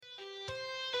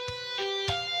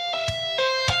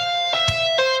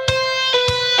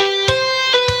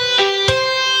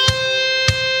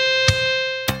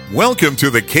Welcome to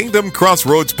the Kingdom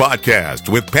Crossroads podcast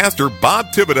with Pastor Bob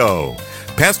Thibodeau.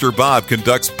 Pastor Bob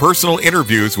conducts personal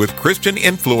interviews with Christian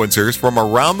influencers from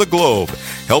around the globe,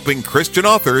 helping Christian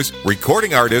authors,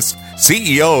 recording artists,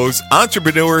 CEOs,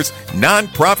 entrepreneurs,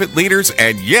 nonprofit leaders,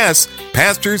 and yes,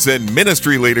 pastors and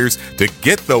ministry leaders to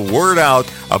get the word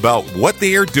out about what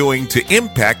they are doing to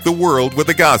impact the world with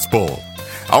the gospel.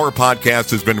 Our podcast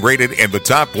has been rated in the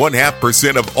top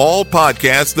 0.5% of all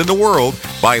podcasts in the world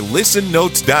by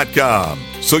listennotes.com,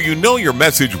 so you know your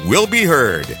message will be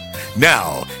heard.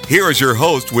 Now, here is your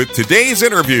host with today's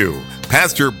interview,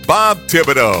 Pastor Bob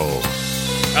Thibodeau.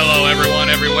 Hello, everyone,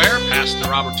 everywhere. Pastor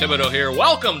Robert Thibodeau here.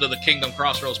 Welcome to the Kingdom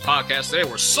Crossroads podcast today.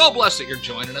 We're so blessed that you're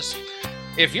joining us.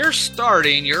 If you're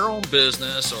starting your own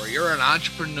business or you're an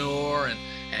entrepreneur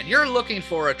and you're looking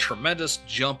for a tremendous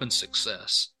jump in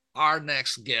success, our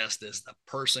next guest is the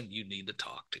person you need to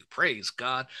talk to. Praise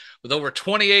God. With over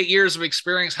 28 years of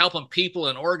experience helping people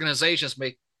and organizations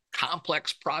make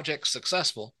complex projects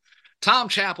successful, Tom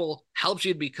Chappell helps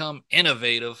you become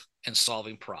innovative in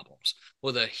solving problems.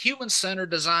 With a human-centered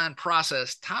design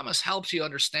process, Thomas helps you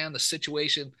understand the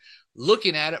situation,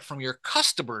 looking at it from your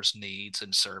customers' needs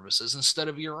and services instead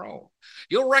of your own.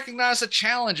 You'll recognize the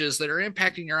challenges that are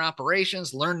impacting your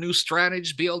operations, learn new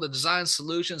strategies, be able to design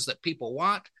solutions that people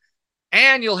want,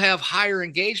 and you'll have higher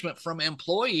engagement from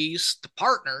employees to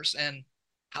partners and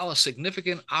how a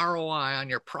significant ROI on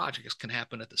your projects can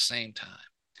happen at the same time.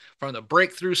 From the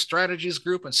Breakthrough Strategies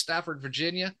Group in Stafford,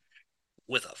 Virginia,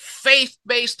 with a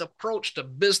faith-based approach to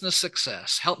business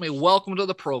success. Help me welcome to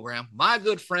the program my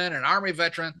good friend and Army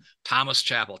veteran, Thomas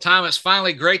Chappell. Thomas,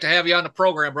 finally great to have you on the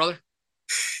program, brother.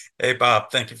 Hey,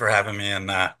 Bob, thank you for having me.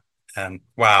 And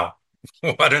wow,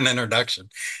 what an introduction.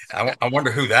 I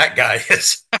wonder who that guy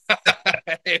is.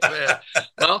 Amen.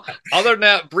 Well, other than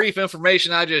that brief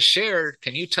information I just shared,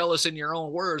 can you tell us in your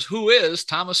own words, who is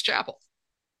Thomas Chappell?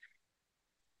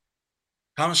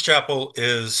 Thomas Chappell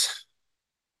is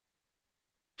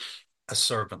a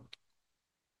servant,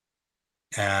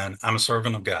 and I'm a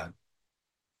servant of God.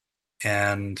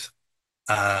 And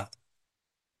God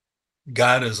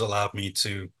has allowed me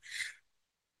to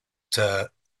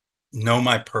know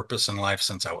my purpose in life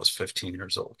since I was 15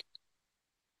 years old.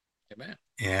 Amen.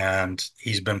 And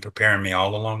he's been preparing me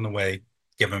all along the way,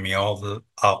 giving me all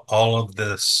of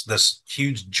this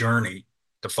huge journey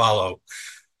to follow,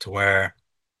 to where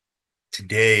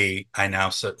today I now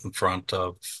sit in front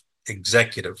of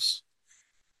executives,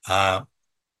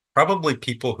 probably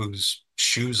people whose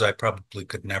shoes I probably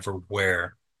could never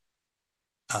wear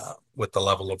with the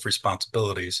level of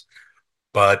responsibilities,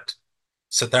 but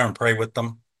sit there and pray with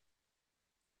them.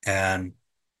 And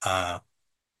not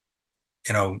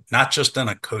just in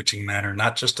a coaching manner,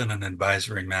 not just in an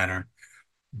advisory manner,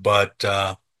 but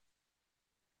I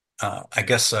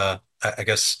guess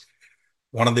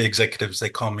one of the executives, they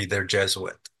call me their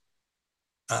Jesuit.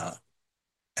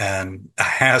 And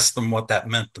I asked them what that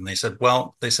meant. And they said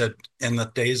in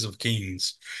the days of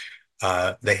kings,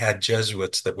 they had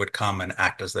Jesuits that would come and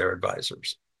act as their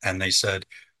advisors. And they said,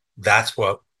 that's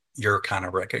what you're kind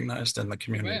of recognized in the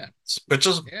community, Amen. Which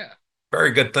is a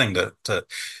very good thing to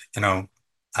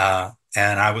and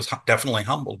I was definitely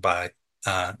humbled by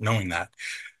knowing that.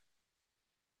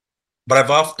 But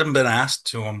I've often been asked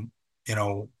to them,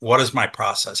 what is my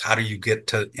process? How do you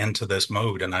get into this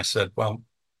mode? And I said,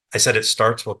 it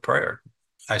starts with prayer.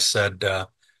 I said,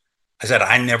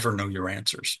 I never know your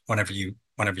answers whenever you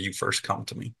first come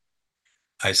to me.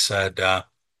 I said,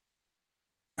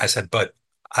 but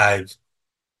I've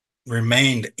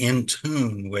remained in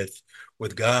tune with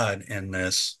God in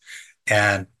this.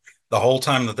 And the whole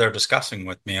time that they're discussing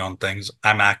with me on things,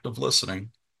 I'm active listening,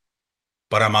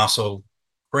 but I'm also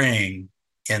praying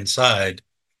inside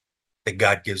that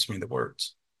God gives me the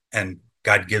words and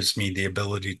God gives me the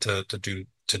ability to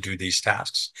do these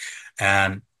tasks.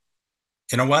 And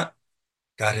you know what?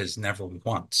 God has never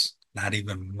once, not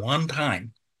even one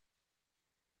time,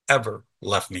 ever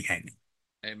left me hanging.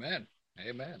 Amen.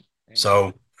 Amen.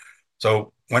 So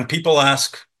when people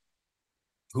ask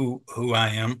who I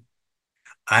am,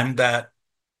 I'm that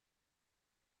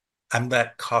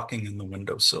caulking in the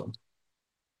windowsill.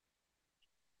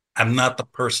 I'm not the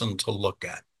person to look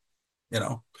at,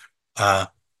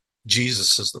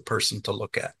 Jesus is the person to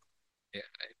look at. Yeah.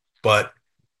 But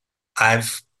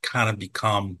I've kind of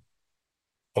become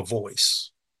a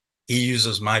voice. He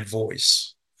uses my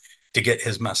voice to get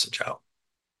his message out.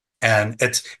 And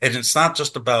it's not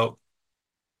just about,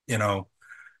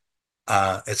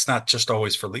 it's not just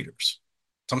always for leaders.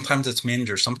 Sometimes it's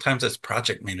managers, sometimes it's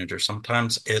project managers,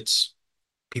 sometimes it's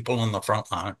people on the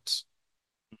front lines,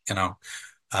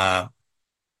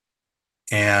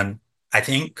 and I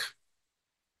think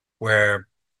where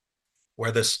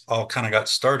where this all kind of got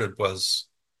started was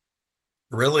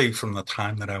really from the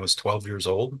time that I was 12 years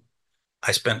old.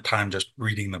 I spent time just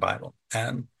reading the Bible.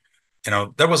 And,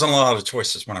 there wasn't a lot of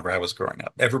choices whenever I was growing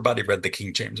up. Everybody read the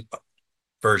King James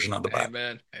version of the Bible.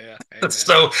 Amen. Yeah. Amen.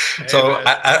 So, so Amen.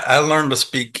 I learned to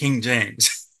speak King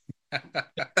James.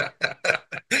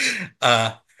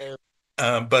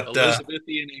 Uh, but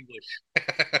Elizabethan English.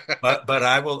 but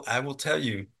I will tell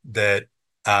you that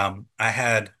I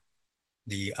had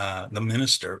the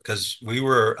minister because we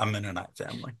were a Mennonite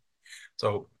family.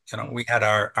 So, we had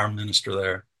our minister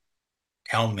there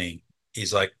tell me,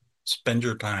 he's like, spend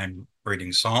your time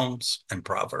reading Psalms and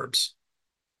Proverbs.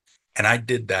 And I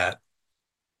did that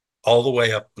all the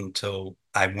way up until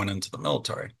I went into the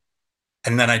military.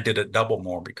 And then I did it double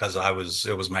more because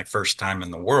it was my first time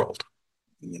in the world.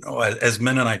 As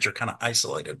Mennonites, you're kind of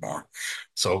isolated more.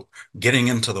 So getting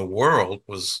into the world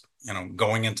was,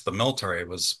 going into the military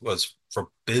was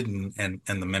forbidden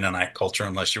in the Mennonite culture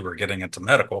unless you were getting into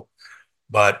medical.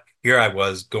 But here I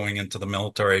was going into the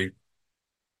military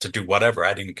to do whatever.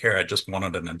 I didn't care. I just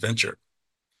wanted an adventure.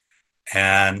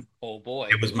 And Oh boy.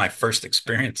 it was my first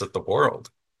experience at the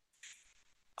world.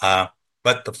 Uh,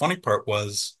 but the funny part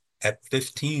was at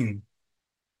 15,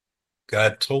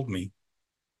 God told me,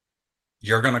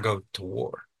 you're going to go to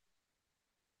war,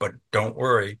 but don't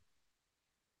worry.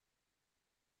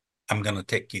 I'm going to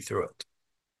take you through it.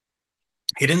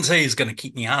 He didn't say he's going to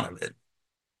keep me out of it.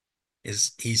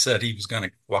 He said he was going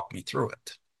to walk me through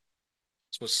it.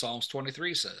 That's what Psalms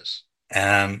 23 says.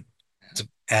 And, Yeah.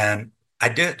 and I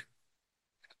did.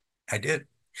 I did.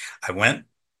 I went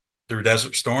through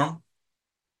Desert Storm.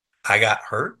 I got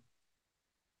hurt.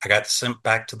 I got sent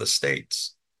back to the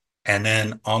States. And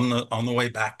then on the way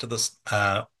back to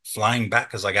the flying back,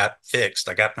 because I got fixed,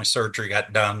 I got my surgery,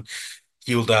 got done,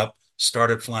 healed up,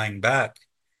 started flying back.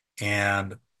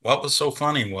 And what was so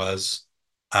funny was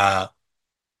uh,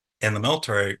 in the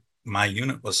military, my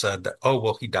unit was said that, oh,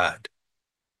 well, he died.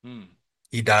 Hmm.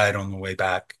 He died on the way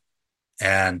back.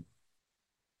 And,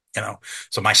 you know,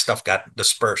 so my stuff got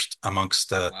dispersed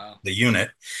amongst Wow. the unit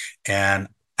and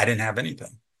I didn't have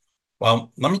anything.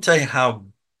 Well, let me tell you how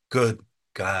good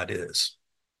God is.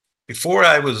 Before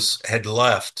I had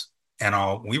left and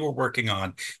all, we were working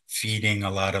on feeding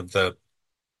a lot of the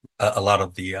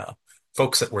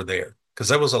folks that were there because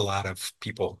there was a lot of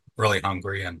people really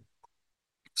hungry and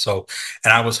so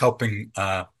and I was helping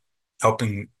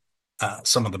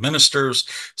some of the ministers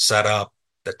set up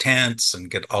the tents and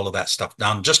get all of that stuff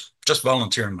done, just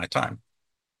volunteering my time.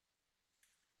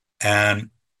 And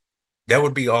there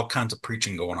would be all kinds of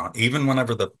preaching going on. Even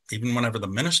whenever the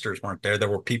ministers weren't there, there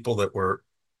were people that were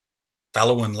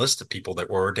fellow enlisted people that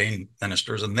were ordained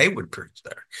ministers, and they would preach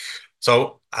there.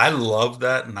 So I love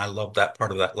that, and I love that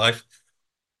part of that life.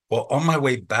 Well, on my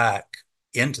way back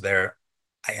into there,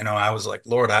 I was like,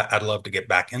 Lord, I'd love to get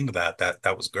back into that.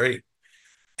 That was great,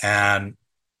 and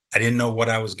I didn't know what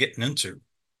I was getting into.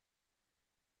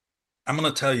 I'm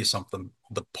going to tell you something.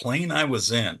 The plane I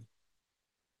was in,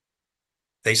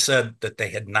 they said that they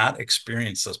had not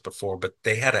experienced this before, but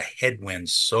they had a headwind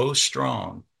so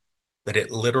strong that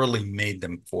it literally made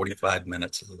them 45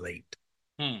 minutes late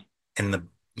Hmm. in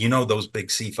those big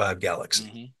C5 Galaxy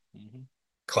Mm-hmm. Mm-hmm.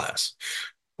 class.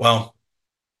 Well,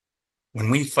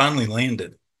 when we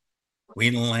landed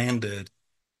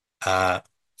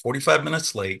 45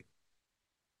 minutes late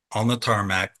on the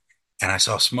tarmac, and I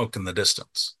saw smoke in the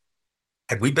distance.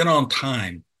 Had we been on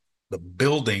time, the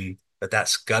building that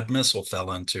Scud missile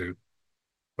fell into,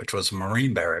 which was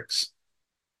Marine barracks,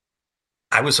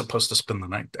 I was supposed to spend the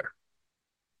night there.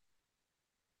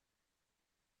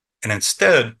 And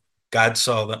instead, God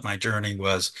saw that my journey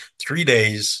was 3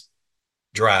 days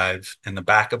drive in the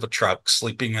back of a truck,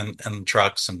 sleeping in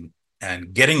trucks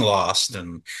and getting lost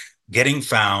and getting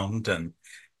found and,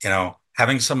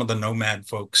 having some of the nomad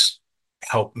folks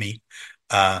help me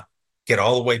get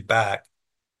all the way back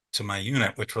to my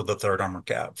unit, which were the 3rd Armored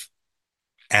Cav.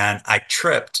 And I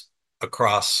tripped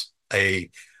across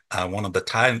one of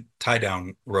the tie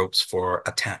down ropes for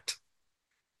a tent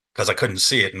because I couldn't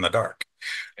see it in the dark.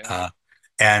 Yeah.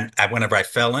 Uh, whenever I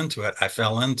fell into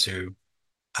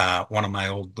one of my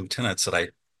old lieutenants that I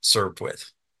served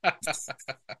with.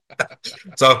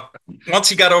 So once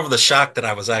he got over the shock that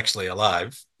I was actually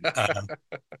alive,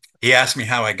 he asked me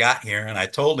how I got here, and I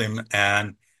told him.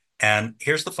 And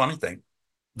here's the funny thing: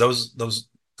 those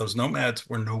nomads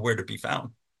were nowhere to be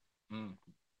found. Mm.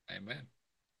 Amen.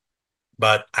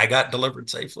 But I got delivered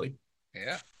safely.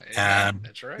 Yeah. Amen. And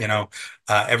That's right. you know,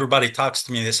 everybody talks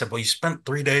to me. They said, "Well, you spent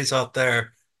 3 days out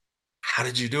there. How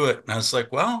did you do it?" And I was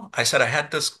like, "Well, I said I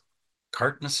had this.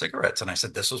 carton of cigarettes. And I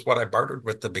said, this is what I bartered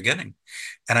with the beginning.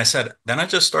 And I said, then I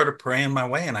just started praying my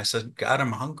way. And I said, God,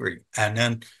 I'm hungry. And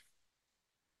then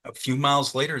a few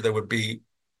miles later, there would be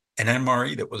an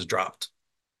MRE that was dropped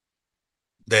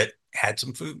that had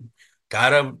some food.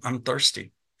 God, I'm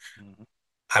thirsty. Mhm.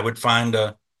 I would find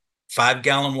a 5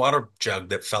 gallon water jug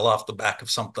that fell off the back of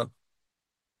something,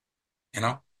 you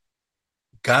know,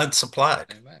 God supplied.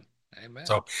 Amen. Amen.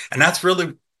 So, and that's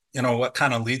really, what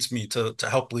kind of leads me to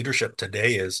help leadership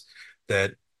today is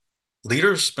that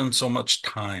leaders spend so much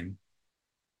time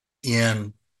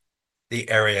in the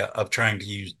area of trying to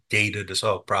use data to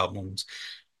solve problems,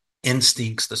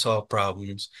 instincts to solve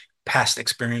problems, past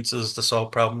experiences to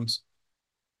solve problems.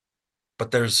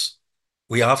 But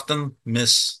we often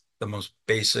miss the most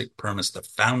basic premise, the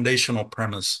foundational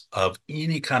premise of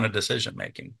any kind of decision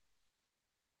making.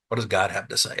 What does God have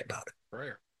to say about it?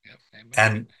 Prayer. Yep. Amen.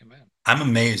 And Amen. I'm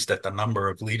amazed at the number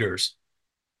of leaders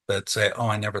that say, oh,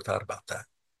 I never thought about that.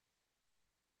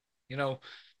 You know,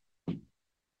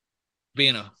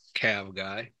 being a Cav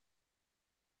guy,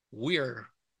 we are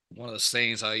one of the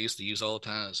sayings I used to use all the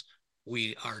time is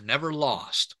we are never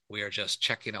lost. We are just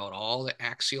checking out all the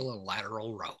axial and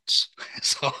lateral routes.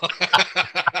 So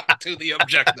to the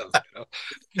objective,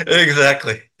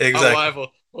 Exactly. My Exactly. wife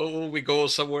will, when we go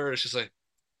somewhere, and she's like,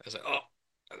 I say, oh,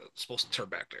 I'm supposed to turn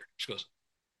back there. She goes,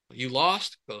 you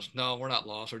lost? Goes, no, we're not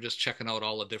lost. We're just checking out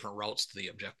all the different routes to the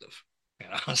objective.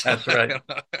 So, That's right.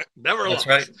 never That's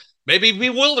right. lost. Maybe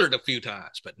bewildered a few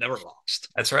times, but never lost.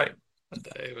 That's right.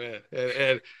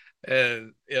 Amen.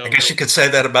 And I guess you could say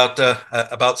that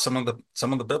about some of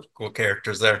the biblical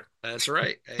characters there. that's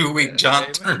right. 2 week Amen. John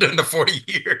Amen. turned into 40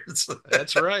 years.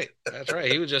 That's right. That's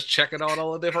right. He was just checking out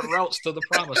all the different routes to the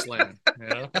promised land.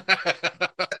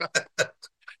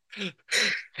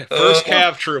 First Oh,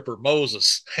 Cav trooper,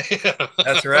 Moses.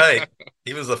 that's right.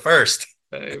 He was the first.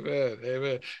 Amen.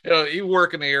 Amen. You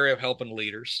work in the area of helping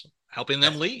leaders, helping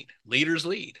them lead. Leaders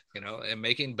lead, and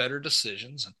making better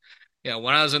decisions. And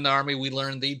when I was in the Army, we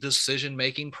learned the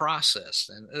decision-making process.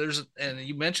 And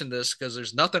you mentioned this because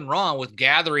there's nothing wrong with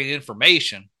gathering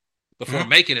information before Mhm.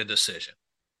 making a decision.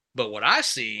 But what I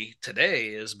see today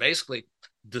is basically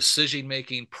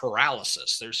decision-making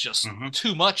paralysis. There's just Mhm.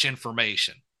 too much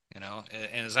information,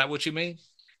 and is that what you mean?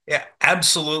 Yeah,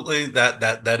 absolutely.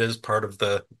 That is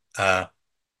uh,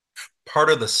 part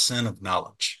of the sin of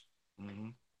knowledge Mm-hmm.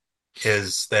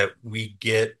 is that we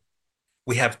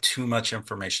have too much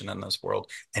information in this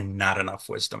world and not enough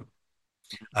wisdom.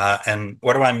 And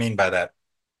what do I mean by that?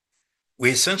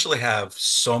 We essentially have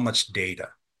so much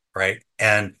data, right?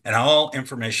 And all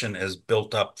information is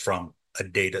built up from a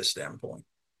data standpoint.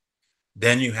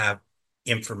 Then you have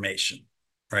information,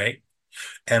 right?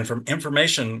 And from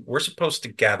information, we're supposed to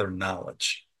gather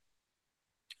knowledge.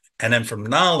 And then from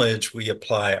knowledge, we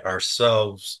apply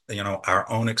ourselves, our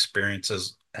own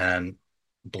experiences and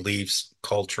beliefs,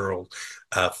 cultural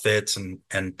fits, and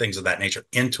things of that nature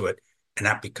into it. And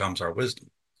that becomes our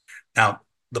wisdom. Now,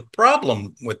 the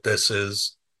problem with this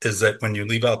is that when you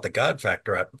leave out the God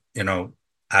factor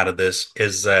out of this,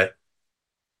 is that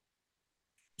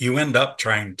you end up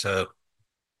trying to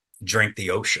drink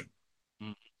the ocean.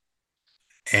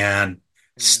 And Amen.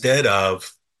 instead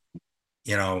of,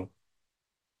 you know,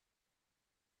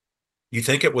 you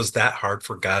think it was that hard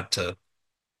for God to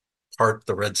part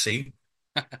the Red Sea?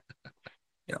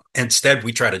 Instead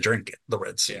we try to drink it, the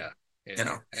Red Sea, Yeah. you Yeah.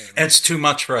 know, and Amen. it's too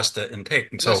much for us to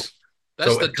intake. And so,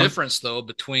 That's so the it comes. difference though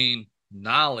between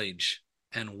knowledge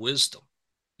and wisdom.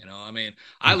 I mean,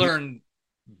 I Mhm. learned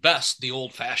best the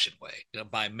old fashioned way,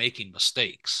 by making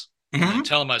mistakes and then Mhm.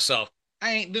 telling myself,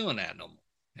 I ain't doing that no more,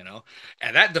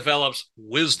 and that develops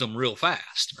wisdom real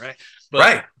fast, right? But,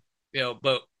 Right.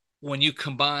 but when you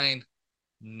combine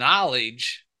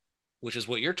knowledge, which is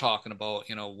what you're talking about,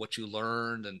 what you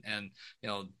learned and,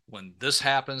 when this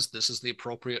happens, this is the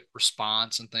appropriate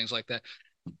response and things like that.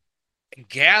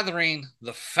 Gathering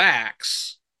the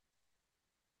facts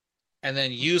and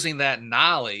then using that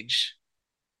knowledge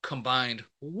combined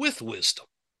with wisdom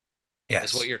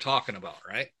is what Yes. you're talking about,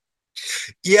 right?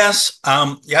 Yes.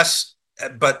 Yes.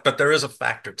 But there is a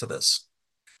factor to this.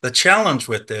 The challenge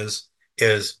with this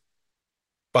is,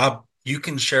 Bob, you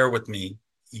can share with me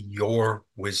your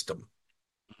wisdom.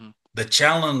 Mm-hmm. The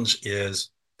challenge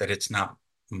is that it's not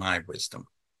my wisdom.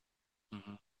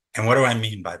 Mm-hmm. And what do I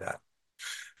mean by that?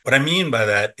 What I mean by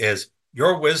that is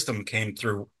your wisdom came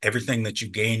through everything that you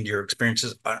gained, your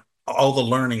experiences, all the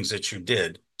learnings that you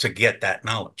did to get that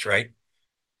knowledge, right?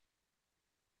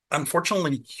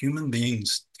 Unfortunately, human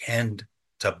beings tend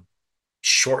to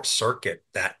short circuit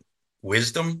that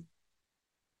wisdom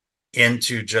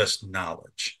into just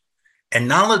knowledge. And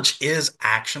knowledge is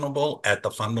actionable at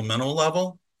the fundamental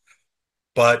level,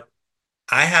 but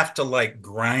I have to like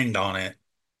grind on it,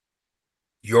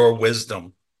 your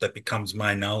wisdom that becomes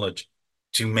my knowledge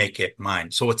to make it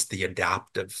mine. So it's the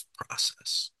adaptive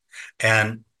process.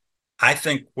 And I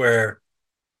think where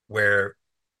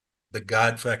the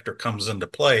God factor comes into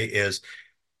play is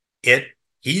it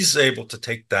he's able to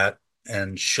take that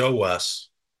and show us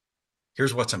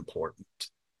here's what's important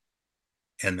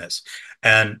in this.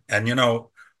 And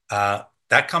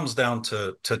that comes down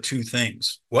to two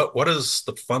things. What is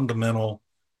the fundamental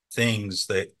things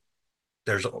that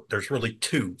there's really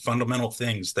two fundamental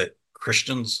things that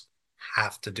Christians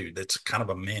have to do. That's kind of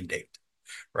a mandate,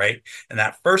 right? And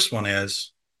that first one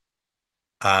is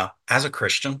as a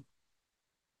Christian,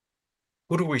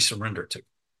 who do we surrender to?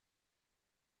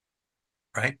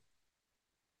 Right?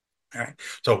 All right.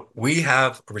 So we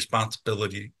have a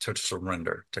responsibility to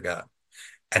surrender to God.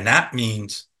 And that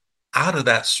means out of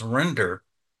that surrender,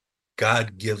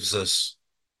 God gives us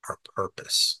our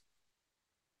purpose,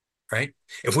 right?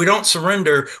 If we don't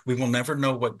surrender, we will never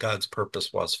know what God's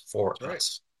purpose was for That's right.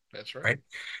 us, That's right. right?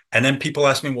 And then people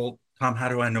ask me, well, Tom, how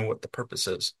do I know what the purpose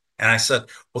is? And I said,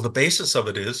 well, the basis of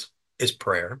it is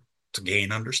prayer to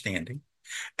gain understanding.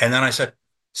 And then I said,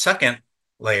 second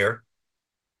layer,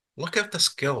 look at the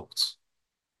skills.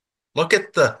 Look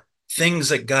at the things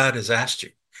that God has asked you.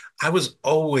 I was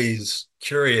always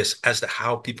curious as to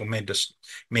how people made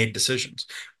decisions.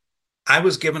 I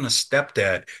was given a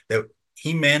stepdad that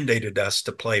he mandated us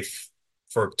to play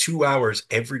for 2 hours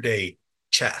every day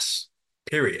chess,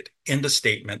 period. End of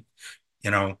statement.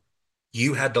 You know,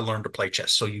 you had to learn to play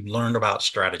chess. So you learned about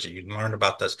strategy. You learned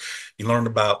about this. You learned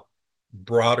about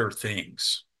broader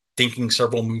things, thinking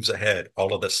several moves ahead,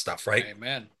 all of this stuff, right?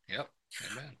 Amen. Yep.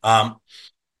 Amen. Um,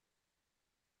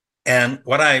 and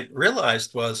what I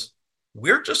realized was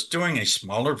we're just doing a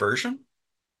smaller version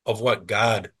of what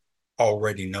God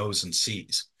already knows and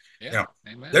sees. Yeah. You know,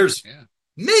 Amen. there's Yeah.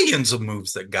 millions of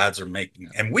moves that God's are making,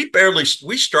 Yeah. and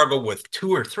we struggle with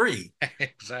two or three.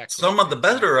 Exactly. Some of the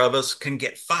Exactly. better of us can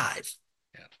get five,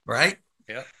 Yeah. right?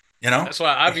 Yeah. You know, That's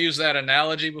why I've used that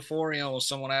analogy before. When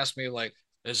someone asked me like,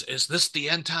 "Is this the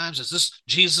end times? Is this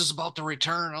Jesus about to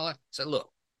return?" And all that. I said,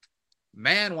 "Look,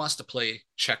 man wants to play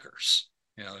checkers.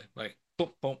 Like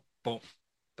boom, boom, boom,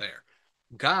 there.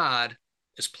 God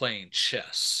is playing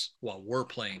chess while we're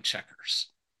playing checkers.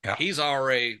 yeah, He's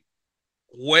already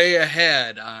way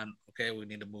ahead on, okay, we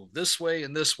need to move this way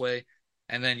and this way.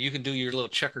 And then you can do your little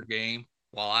checker game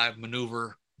while I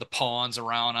maneuver the pawns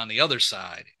around on the other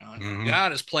side. mm-hmm.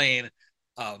 God is playing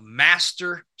a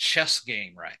master chess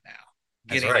game right now,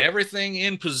 That's getting right, everything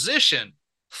in position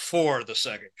for the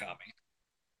second coming.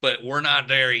 But we're not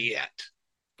there yet.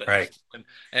 But right,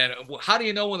 and how do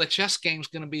you know when the chess game's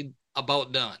going to be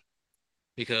about done?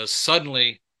 Because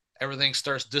suddenly everything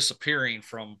starts disappearing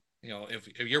from, if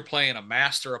you're playing a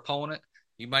master opponent,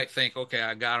 you might think, okay,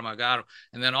 I got him.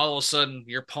 And then all of a sudden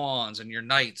your pawns and your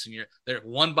knights and they're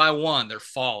one by one, they're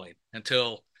falling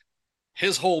until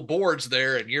his whole board's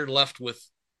there and you're left with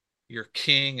your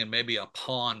king and maybe a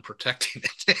pawn protecting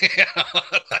it.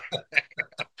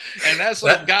 And that's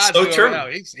what that's God's so doing right now.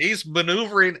 true. He's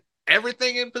maneuvering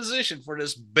everything in position for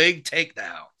this big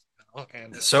takedown.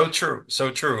 And So true, so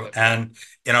true. but And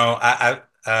I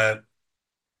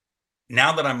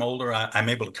now that I'm older, I'm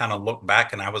able to kind of look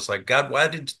back and I was like, God, why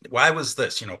was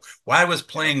this? Why was yep,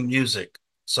 playing music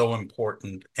so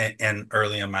important and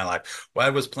early in my life? Why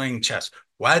was playing chess?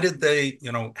 Why did they,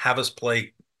 have us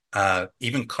play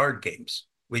even card games?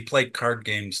 We played card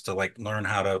games to like learn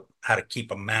how to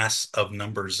keep a mass of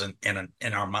numbers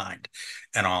in our mind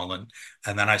and all. And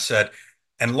then I said,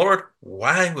 and Lord,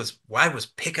 why was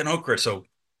picking okra so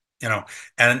you know,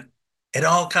 and it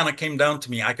all kind of came down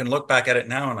to me. I can look back at it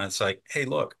now and it's like, hey,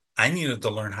 look, I needed to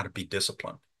learn how to be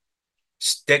disciplined,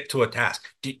 stick to a task.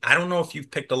 I don't know if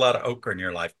you've picked a lot of okra in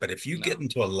your life, but if you no, get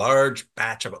into a large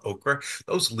batch of okra,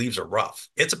 those leaves are rough.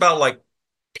 It's about like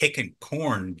picking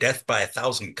corn, death by a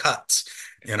thousand cuts,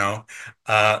 you yeah, know,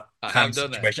 I kind have of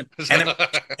done situation.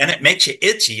 And it makes you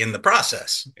itchy in the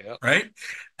process, yep. right?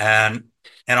 And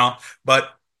but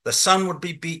the sun would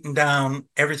be beaten down,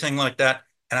 everything like that.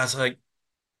 And I was like,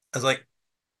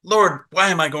 Lord, why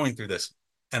am I going through this?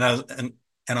 And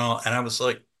I was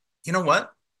like, you know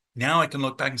what? Now I can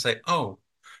look back and say, oh,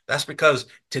 that's because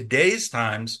today's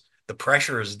times the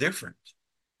pressure is different.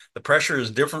 The pressure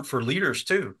is different for leaders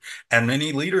too. And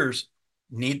many leaders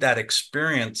need that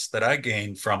experience that I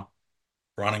gained from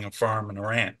running a farm and a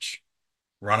ranch,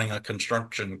 running a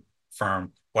construction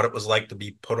firm, what it was like to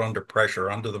be put under pressure,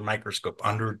 under the microscope,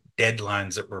 under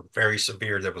deadlines that were very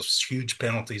severe. There was huge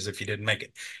penalties if you didn't make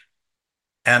it.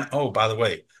 And oh, by the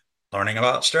way, learning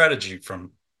about strategy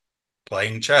from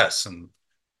playing chess and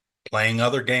playing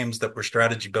other games that were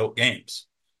strategy built games.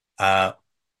 Uh,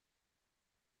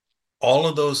 all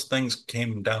of those things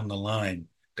came down the line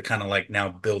to kind of like now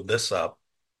build this up.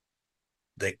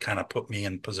 They kind of put me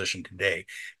in position today.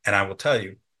 And I will tell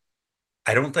you,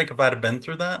 I don't think if I'd have been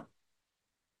through that,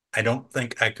 I don't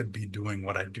think I could be doing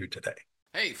what I do today.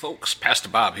 Hey folks, Pastor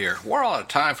Bob here. We're all out of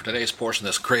time for today's portion of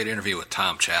this great interview with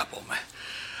Tom Chappell.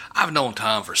 I've known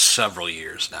Tom for several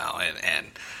years now, and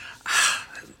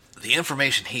the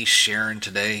information he's sharing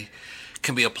today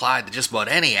can be applied to just about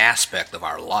any aspect of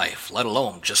our life, let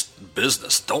alone just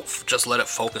business. Don't just let it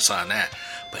focus on that,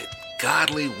 but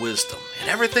godly wisdom in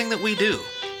everything that we do,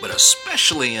 but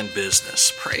especially in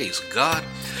business. Praise God.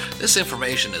 This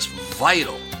information is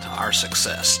vital to our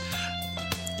success.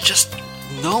 Just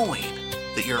knowing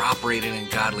that you're operating in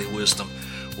godly wisdom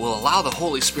will allow the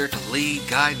Holy Spirit to lead,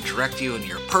 guide, and direct you in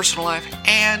your personal life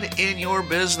and in your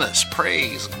business.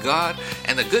 Praise God.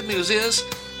 And the good news is,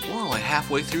 we're only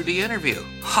halfway through the interview.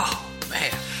 Oh,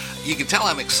 man. You can tell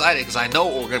I'm excited because I know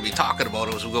what we're going to be talking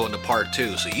about as we go into part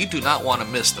 2. So you do not want to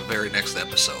miss the very next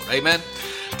episode. Amen?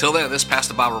 Till then, this is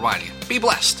Pastor Bob reminding you, be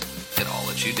blessed in all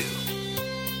that you do.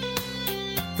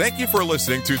 Thank you for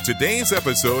listening to today's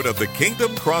episode of the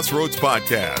Kingdom Crossroads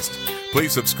Podcast.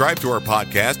 Please subscribe to our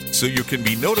podcast so you can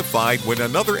be notified when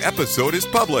another episode is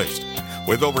published.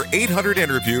 With over 800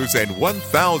 interviews and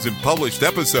 1,000 published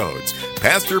episodes,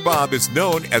 Pastor Bob is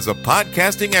known as a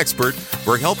podcasting expert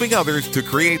for helping others to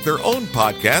create their own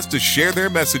podcast to share their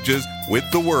messages with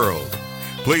the world.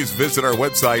 Please visit our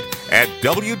website at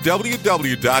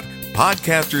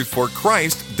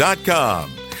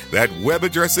www.podcastersforchrist.com. That web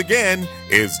address again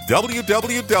is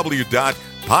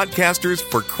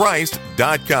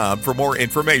www.podcastersforchrist.com for more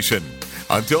information.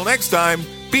 Until next time,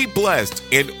 be blessed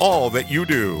in all that you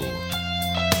do.